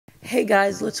Hey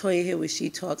guys, Latoya here with She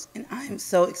Talks, and I am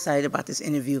so excited about this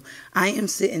interview. I am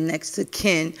sitting next to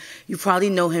Ken. You probably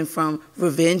know him from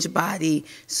Revenge Body,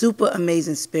 super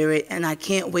amazing spirit, and I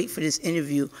can't wait for this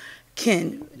interview.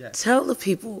 Ken, tell the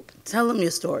people, tell them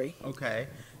your story. Okay.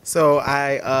 So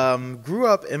I grew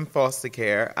up in foster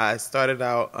care. I started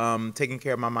out taking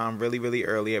care of my mom really, really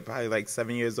early, at probably like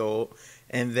 7 years old.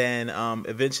 And then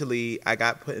eventually I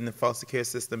got put in the foster care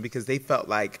system because they felt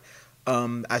like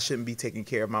I shouldn't be taking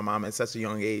care of my mom at such a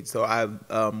young age. So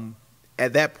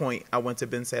at that point, I went to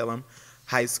Bensalem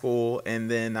High School, and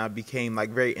then I became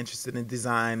like very interested in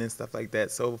design and stuff like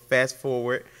that. So fast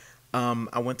forward,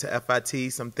 I went to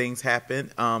FIT. Some things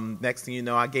happened. Next thing you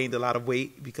know, I gained a lot of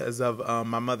weight because of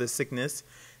my mother's sickness.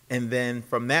 And then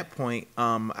from that point,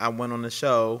 I went on a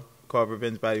show called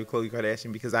Revenge Body with Khloe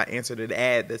Kardashian because I answered an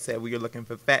ad that said we were looking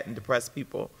for fat and depressed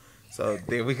people. So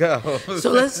there we go.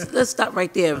 So let's stop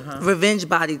right there. Revenge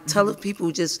Body. Tell the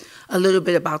people just a little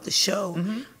bit about the show.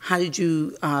 How did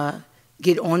you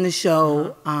get on the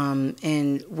show,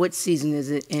 and what season is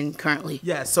it in currently?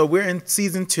 Yeah, so we're in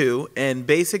season 2, and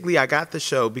basically I got the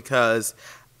show because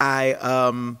I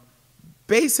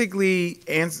literally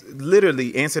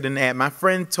answered an ad. My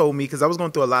friend told me, because I was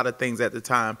going through a lot of things at the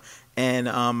time, and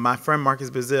my friend Marcus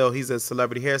Brazil, he's a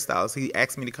celebrity hairstylist. He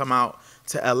asked me to come out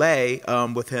to LA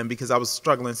with him because I was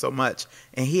struggling so much.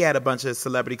 And he had a bunch of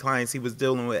celebrity clients he was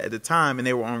dealing with at the time, and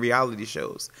they were on reality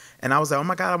shows. And I was like, oh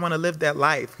my God, I want to live that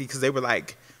life, because they were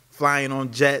like flying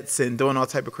on jets and doing all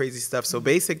type of crazy stuff. So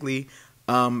basically,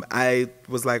 I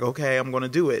was like, okay, I'm going to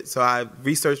do it. So I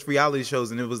researched reality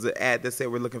shows, and it was an ad that said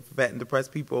we're looking for fat and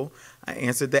depressed people. I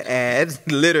answered the ad,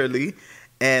 literally.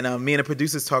 And me and the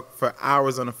producers talked for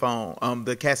hours on the phone,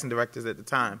 the casting directors at the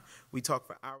time. We talked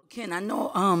for hours. Ken, I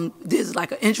know there's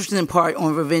like an interesting part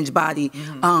on Revenge Body,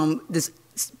 this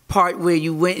part where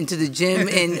you went into the gym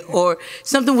or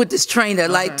something with this trainer.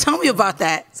 Like, tell me about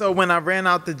that. So when I ran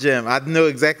out the gym, I know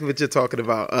exactly what you're talking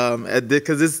about,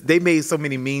 because they made so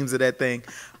many memes of that thing.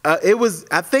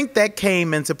 I think that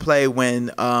came into play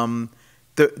when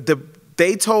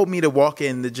they told me to walk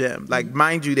in the gym. Like,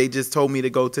 mind you, they just told me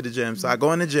to go to the gym. So I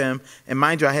go in the gym, and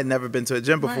mind you, I had never been to a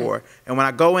gym before. Right. And when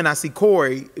I go in, I see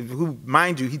Corey, who,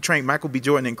 mind you, he trained Michael B.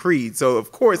 Jordan and Creed. So,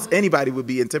 of course, anybody would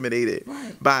be intimidated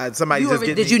by somebody just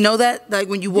getting... Did you know that, like,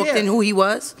 when you walked in, who he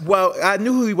was? Well, I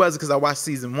knew who he was because I watched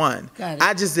season 1. Got it.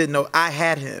 I just didn't know I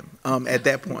had him at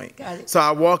that point. Got it. So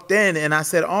I walked in, and I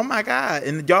said, oh, my God.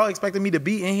 And y'all expected me to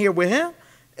be in here with him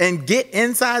and get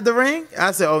inside the ring?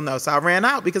 I said, oh, no. So I ran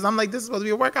out because I'm like, this is supposed to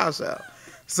be a workout show.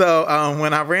 So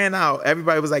when I ran out,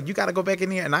 everybody was like, you got to go back in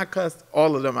here. And I cussed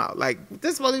all of them out. Like,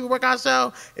 this is supposed to be a workout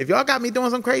show. If y'all got me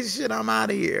doing some crazy shit, I'm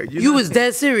out of here. You was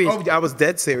dead serious? Oh, I was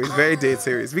dead serious. Very dead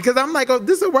serious. Because I'm like, oh,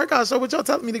 this is a workout show. What y'all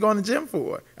telling me to go in the gym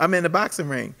for? I'm in the boxing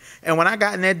ring. And when I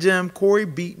got in that gym, Corey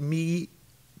beat me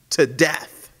to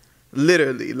death.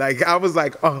 Literally. Like, I was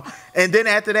like, oh. And then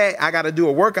after that, I got to do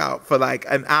a workout for like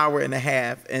an hour and a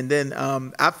half. And then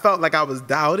I felt like I was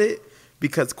doubted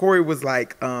because Corey was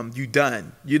like, you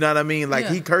done. You know what I mean? Like,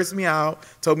 he cursed me out,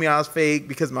 told me I was fake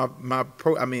because I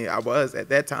was at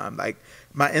that time. Like,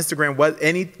 my Instagram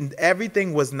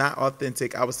everything was not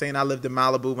authentic. I was saying I lived in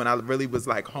Malibu when I really was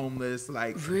like homeless.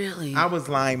 Like, really? I was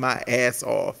lying my ass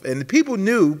off. And the people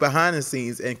knew behind the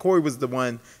scenes, and Corey was the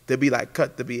one to be like,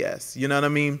 cut the BS. You know what I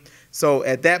mean? So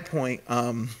at that point, I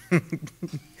love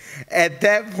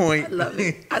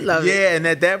it. I love it. Yeah, and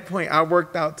at that point, I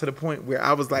worked out to the point where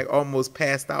I was like almost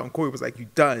passed out, and Corey was like, "You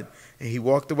done?" And he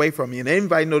walked away from me. And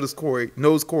anybody knows Corey.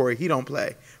 He don't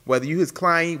play. Whether you his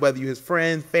client, whether you his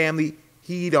friend, family,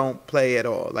 he don't play at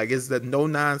all. Like, it's the no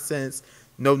nonsense,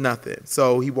 no nothing.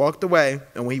 So he walked away,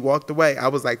 and when he walked away, I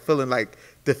was like feeling like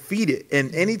defeated.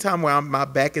 And anytime where my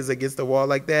back is against the wall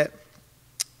like that,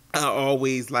 I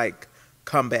always like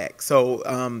come back. So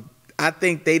I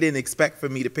think they didn't expect for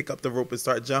me to pick up the rope and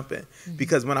start jumping,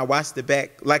 because when I watched it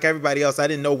back, like everybody else, I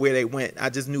didn't know where they went. I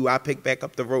just knew I picked back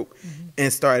up the rope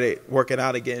and started working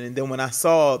out again. And then when I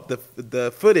saw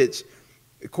the footage,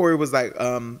 Corey was like,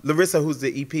 Larissa, who's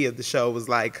the EP of the show, was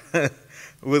like,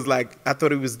 I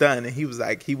thought he was done. And he was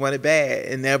like, he wanted bad.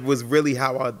 And that was really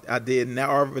how I did. And now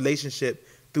our relationship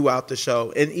throughout the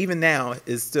show, and even now,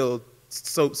 is still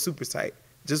so super tight.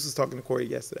 Just was talking to Corey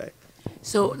yesterday.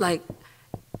 So, like,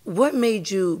 what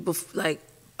made you, like,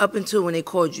 up until when they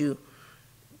called you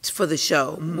for the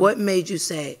show, what made you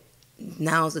say,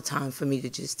 now's the time for me to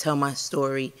just tell my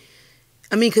story?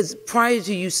 I mean, because prior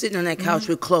to you sitting on that couch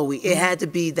with Khloe, it had to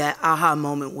be that aha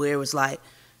moment where it was like,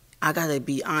 I gotta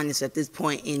be honest at this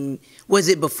point. Was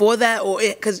it before that, or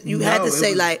because you had to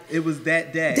say it was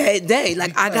that day. That day,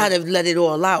 like I gotta let it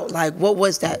all out. Like, what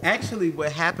was that? Actually,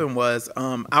 what happened was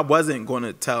I wasn't going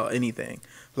to tell anything.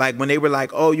 Like when they were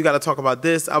like, "Oh, you got to talk about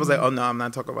this," I was like, "Oh no, I'm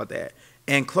not talking about that."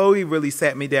 And Khloe really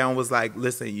sat me down and was like,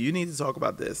 "Listen, you need to talk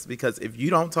about this because if you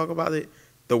don't talk about it,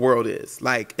 the world is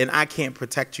like, and I can't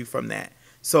protect you from that.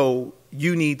 So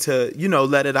you need to,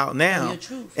 let it out now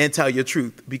and tell your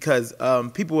truth because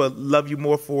people will love you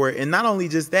more for it. And not only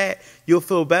just that, you'll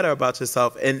feel better about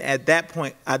yourself. And at that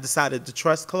point, I decided to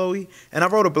trust Khloe. And I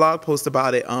wrote a blog post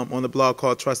about it on the blog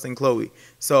called Trusting Khloe.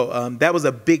 So that was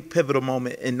a big pivotal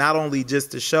moment. And not only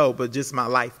just the show, but just my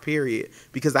life, period.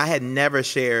 Because I had never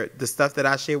shared the stuff that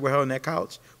I shared with her on that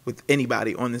couch with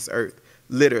anybody on this earth.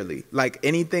 Literally. Like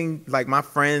anything, like my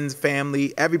friends,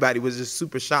 family, everybody was just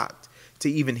super shocked to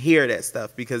even hear that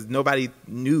stuff because nobody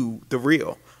knew the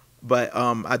real. But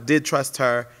I did trust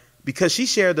her because she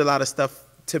shared a lot of stuff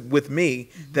with me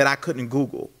that I couldn't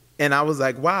Google. And I was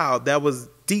like, wow, that was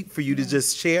deep for you to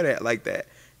just share that like that.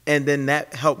 And then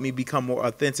that helped me become more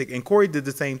authentic. And Corey did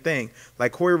the same thing.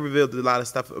 Like Corey revealed a lot of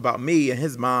stuff about me and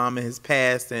his mom and his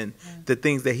past and the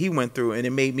things that he went through. And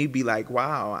it made me be like,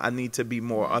 wow, I need to be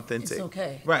more authentic. It's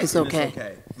okay. Right. It's okay. It's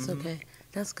okay. It's okay.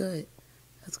 That's good.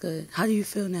 That's good. How do you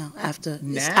feel now after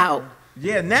it's out?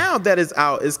 Yeah, now that it's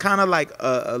out, it's kind of like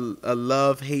a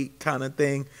love-hate kind of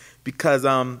thing because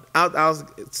I'll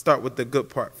start with the good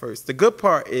part first. The good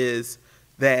part is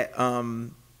that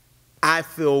I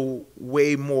feel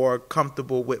way more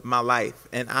comfortable with my life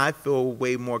and I feel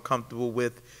way more comfortable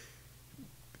with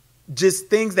just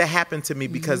things that happen to me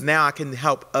because now I can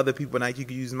help other people and I can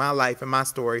use my life and my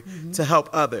story to help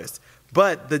others.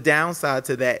 But the downside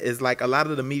to that is like a lot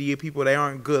of the media people, they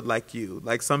aren't good like you.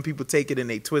 Like some people take it and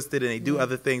they twist it and they do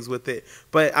other things with it.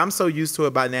 But I'm so used to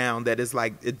it by now that it's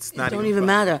like it's not even. It don't even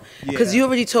matter because you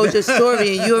already told your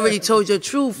story and you already told your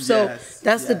truth. So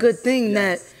that's the good thing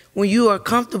that when you are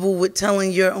comfortable with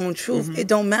telling your own truth, it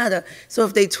don't matter. So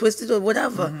if they twist it or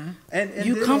whatever, and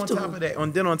you then comfortable.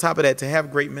 On top of that, to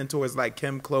have great mentors like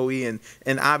Kim, Khloe,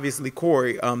 and obviously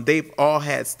Corey, they've all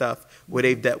had stuff where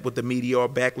they've dealt with the media or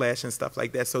backlash and stuff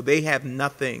like that. So they have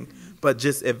nothing but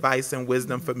just advice and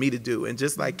wisdom for me to do. And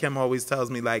just like Kim always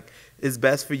tells me, like, it's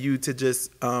best for you to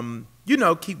just,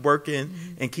 keep working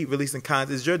and keep releasing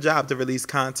content. It's your job to release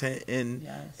content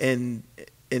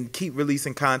and keep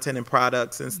releasing content and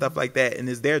products and stuff like that. And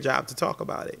it's their job to talk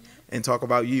about it and talk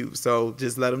about you. So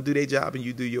just let them do their job and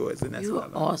you do yours. And that's you are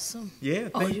awesome. Yeah,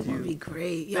 thank you. You're going to be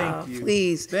great. Y'all, thank you.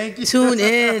 Please thank you. Tune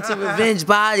in to Revenge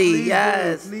Body. Please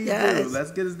yes. Please yes. do.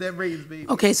 Let's get us that ratings, baby.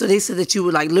 Okay, so they said that you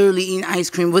were like literally eating ice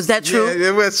cream. Was that true? Yeah,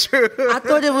 it was true. I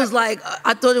thought it was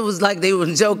like they were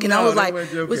joking. No, I was like,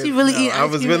 was he really eating ice cream? I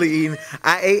was really eating.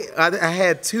 I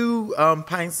had 2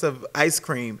 pints of ice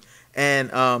cream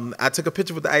and I took a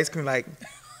picture with the ice cream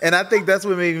and I think that's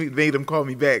what made them call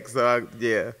me back. So,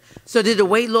 yeah. So did the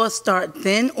weight loss start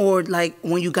then? Or like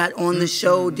when you got on the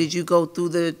show, did you go through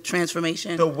the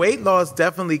transformation? The weight loss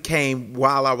definitely came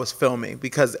while I was filming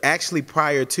because actually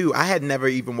prior to, I had never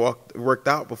even worked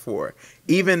out before.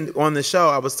 Even on the show,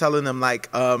 I was telling them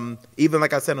even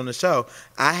like I said on the show,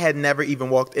 I had never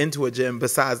even walked into a gym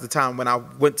besides the time when I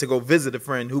went to go visit a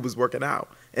friend who was working out.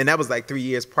 And that was like 3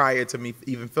 years prior to me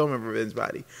even filming Revenge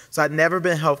Body. So I'd never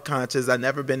been health conscious. I'd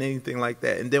never been anything like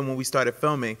that. And then when we started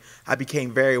filming, I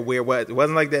became very aware. It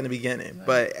wasn't like that in the beginning. Right.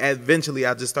 But eventually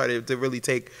I just started to really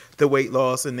take the weight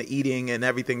loss and the eating and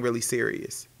everything really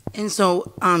serious. And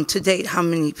so, to date, how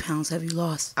many pounds have you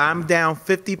lost? I'm down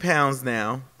 50 pounds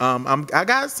now. I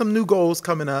got some new goals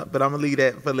coming up, but I'm gonna leave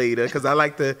that for later because I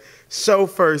like to show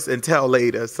first and tell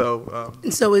later. So,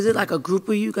 so is it like a group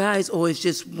of you guys, or it's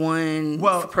just one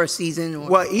per season? Or?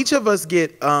 Well, each of us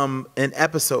get an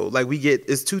episode. Like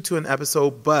it's 2 to an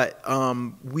episode, but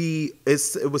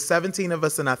it was 17 of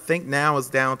us, and I think now it's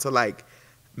down to like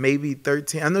maybe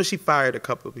 13. I know she fired a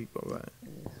couple of people, but.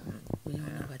 We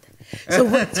don't know about that.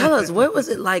 So tell us, what is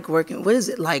it like working with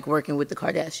the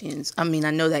Kardashians? I mean,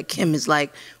 I know that Kim is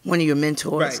like one of your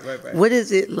mentors. Right. What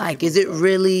is it like? Is it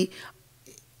really,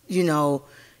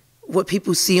 what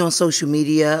people see on social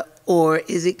media, or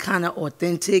is it kind of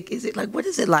authentic? Is it like, what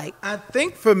is it like? I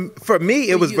think for me,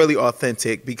 it was really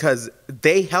authentic because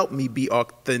they helped me be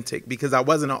authentic because I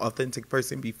wasn't an authentic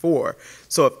person before.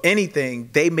 So if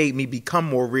anything, they made me become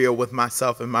more real with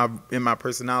myself and my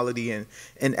personality and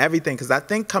everything. Because I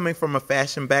think coming from a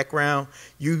fashion background,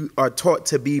 you are taught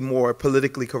to be more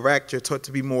politically correct. You're taught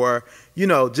to be more,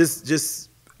 just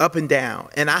up and down.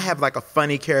 And I have like a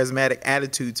funny, charismatic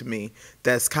attitude to me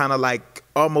that's kind of like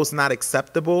almost not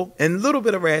acceptable, and a little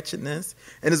bit of ratchetness,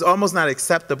 and it's almost not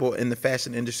acceptable in the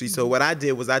fashion industry. So what I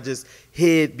did was I just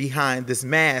hid behind this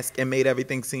mask and made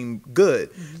everything seem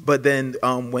good. But then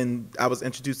when I was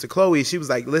introduced to Khloe, she was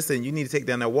like, listen, you need to take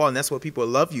down that wall, and that's what people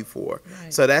love you for.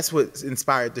 Right. So that's what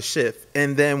inspired the shift.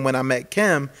 And then when I met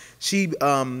Kim, she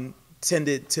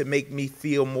tended to make me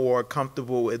feel more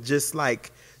comfortable with just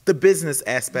like the business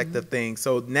aspect of things.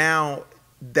 So now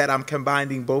that I'm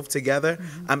combining both together,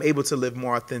 I'm able to live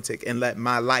more authentic and let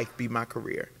my life be my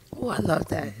career. Oh, I love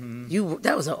that.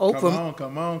 That was an Oprah.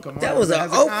 Come on. That was an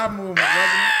Oprah movement,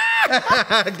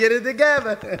 wasn't it? Get it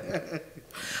together.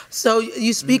 So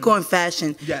you speak on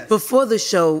fashion. Yes. Before the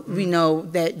show, we know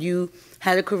that you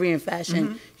had a career in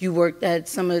fashion. You worked at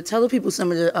tell the people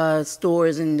some of the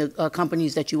stores and the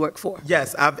companies that you work for.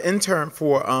 Yes, I've interned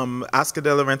for Oscar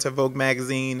de la Renta, Vogue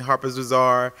magazine, Harper's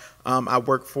Bazaar. I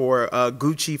worked for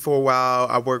Gucci for a while.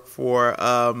 I worked for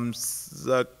a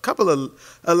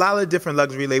lot of different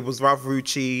luxury labels, Ralph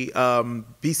Rucci,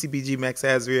 BCBG, Max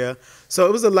Azria. So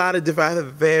it was a lot of different, I have a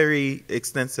very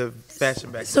extensive fashion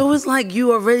background. So it's like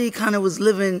you already kind of was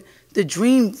living the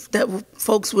dream that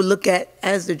folks would look at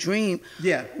as the dream.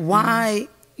 Yeah. Why,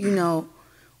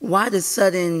 why the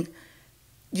sudden,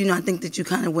 I think that you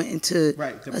kind of went into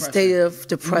a state of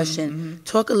depression.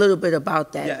 Talk a little bit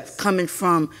about that. Yes. Coming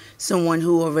from someone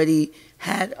who already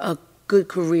had a good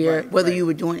career, whether you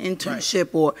were doing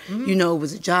internship or, it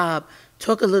was a job.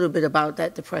 Talk a little bit about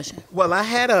that depression. Well, I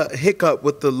had a hiccup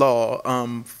with the law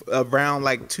around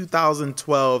like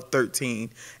 2012,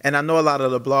 13. And I know a lot of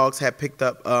the blogs had picked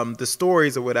up the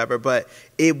stories or whatever, but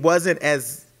it wasn't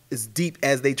as deep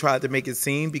as they tried to make it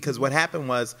seem, because what happened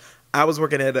was I was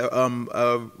working at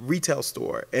a retail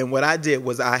store, and what I did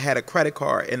was I had a credit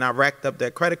card, and I racked up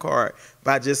that credit card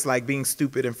by just like being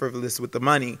stupid and frivolous with the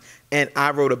money. And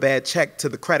I wrote a bad check to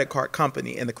the credit card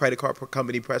company, and the credit card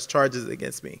company pressed charges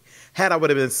against me. Had I would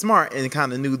have been smart and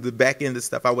kind of knew the back end of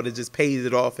stuff, I would have just paid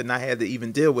it off and not had to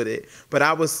even deal with it. But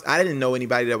I didn't know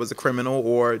anybody that was a criminal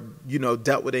or,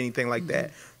 dealt with anything like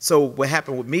that. So what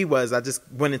happened with me was I just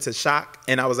went into shock,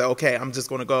 and I was like, okay, I'm just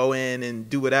going to go in and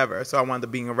do whatever. So I wound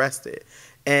up being arrested.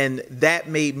 And that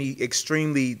made me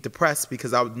extremely depressed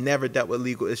because I never dealt with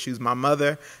legal issues. My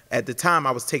mother, at the time,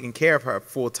 I was taking care of her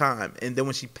full time. And then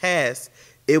when she passed,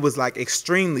 it was like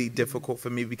extremely difficult for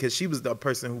me because she was the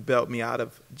person who bailed me out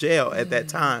of jail at that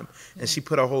time. And she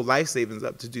put her whole life savings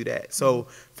up to do that. So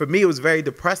for me, it was very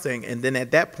depressing. And then at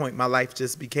that point, my life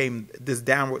just became this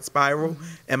downward spiral.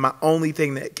 And my only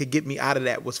thing that could get me out of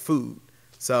that was food.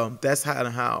 So that's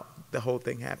how the whole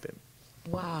thing happened.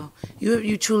 Wow.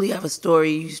 You truly have a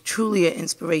story. You're truly an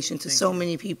inspiration to so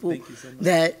many people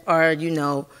that are,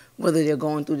 whether they're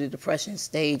going through the depression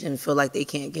stage and feel like they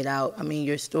can't get out. I mean,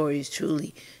 your story is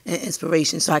truly an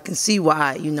inspiration. So I can see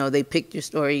why, they picked your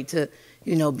story to,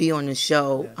 be on the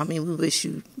show. Yes. I mean, we wish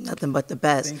you nothing but the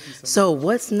best. So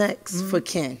what's next for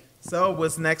Ken? So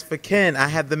what's next for Ken? I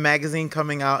have the magazine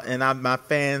coming out, and my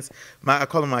fans, I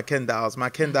call them my Ken dolls.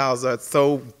 My Ken dolls are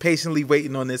so patiently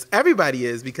waiting on this. Everybody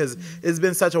is, because it's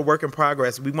been such a work in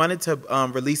progress. We wanted to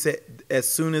release it as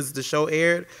soon as the show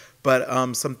aired,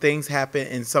 but some things happened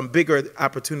and some bigger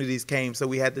opportunities came, so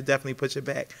we had to definitely push it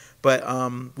back. But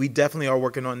we definitely are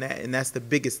working on that, and that's the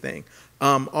biggest thing.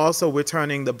 Also, we're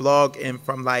turning the blog in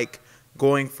from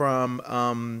going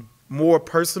from more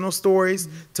personal stories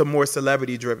to more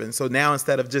celebrity driven. So now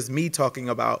instead of just me talking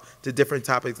about the different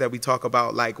topics that we talk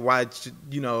about, like why,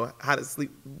 how to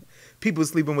sleep, people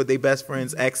sleeping with their best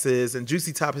friends, exes, and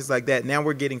juicy topics like that. Now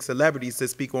we're getting celebrities to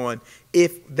speak on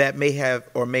if that may have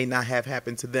or may not have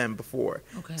happened to them before.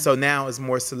 Okay. So now it's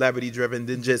more celebrity driven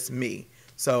than just me.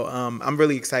 So I'm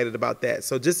really excited about that.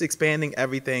 So just expanding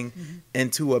everything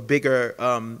into a bigger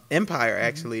empire,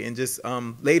 actually. And just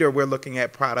later we're looking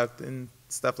at product and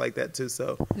stuff like that too.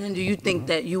 So and do you think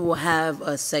that you will have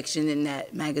a section in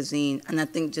that magazine, and I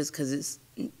think just because it's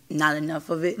not enough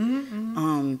of it,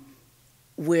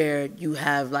 where you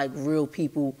have like real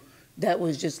people that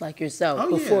was just like yourself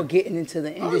before getting into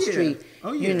the industry,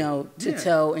 to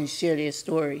tell and share their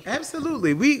story?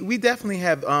 Absolutely. We definitely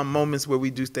have moments where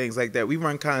we do things like that. We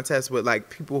run contests with like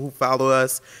people who follow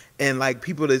us and like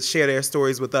people that share their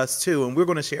stories with us too, and we're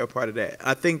going to share a part of that.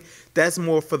 I think that's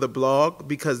more for the blog,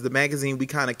 because the magazine we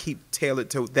kind of keep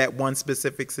tailored to that one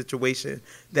specific situation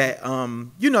that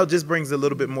just brings a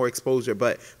little bit more exposure.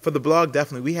 But for the blog,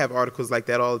 definitely we have articles like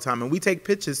that all the time, and we take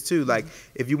pictures too. Like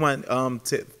if you want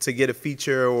to get a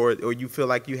feature or you feel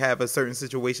like you have a certain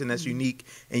situation that's unique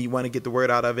and you want to get the word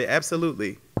out of it,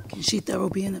 absolutely. Can She Thorough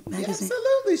be in the magazine? Yeah,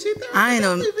 absolutely. Absolutely, she thought. I ain't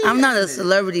know. I'm not a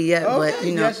celebrity yet, okay, but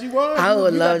you know, yes, you are. I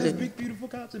would love this to. big beautiful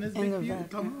couch and this big beautiful.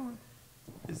 Come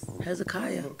on,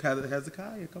 Hezekiah.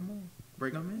 Hezekiah, come on,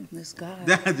 bring him in. This God,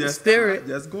 just spirit.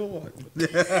 Just go on.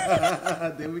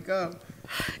 There we go.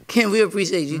 Ken, we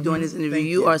appreciate you doing this interview.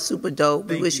 You are super dope.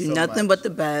 We wish you so nothing much. but the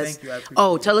best. Thank you. I appreciate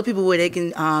Oh, tell the people where they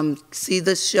can see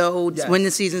the show, when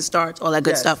the season starts, all that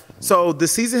good stuff. So the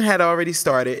season had already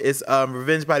started. It's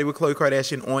Revenge Body with Khloe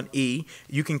Kardashian on E.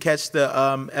 You can catch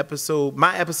the episode.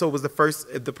 My episode was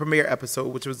the premiere episode,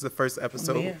 which was the first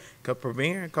episode.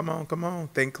 Premiere? Come on.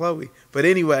 Thank Khloe. But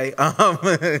anyway,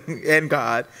 and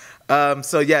God.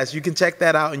 So yes, you can check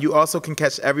that out, and you also can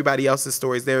catch everybody else's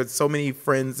stories. There are so many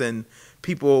friends and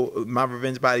people, my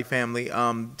Revenge Body family,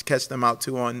 catch them out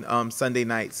too on Sunday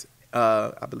nights,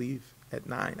 I believe at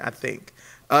 9, I think.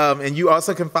 And you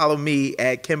also can follow me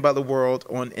at Ken Butler World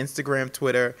on Instagram,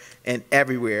 Twitter, and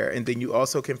everywhere. And then you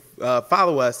also can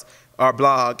follow us, our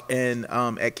blog, and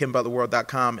at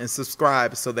KenButlerWorld.com, and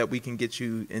subscribe so that we can get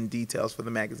you in details for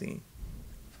the magazine.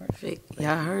 Perfect.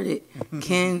 Y'all heard it.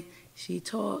 Ken, she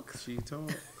talks. She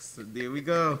talks. There we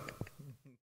go.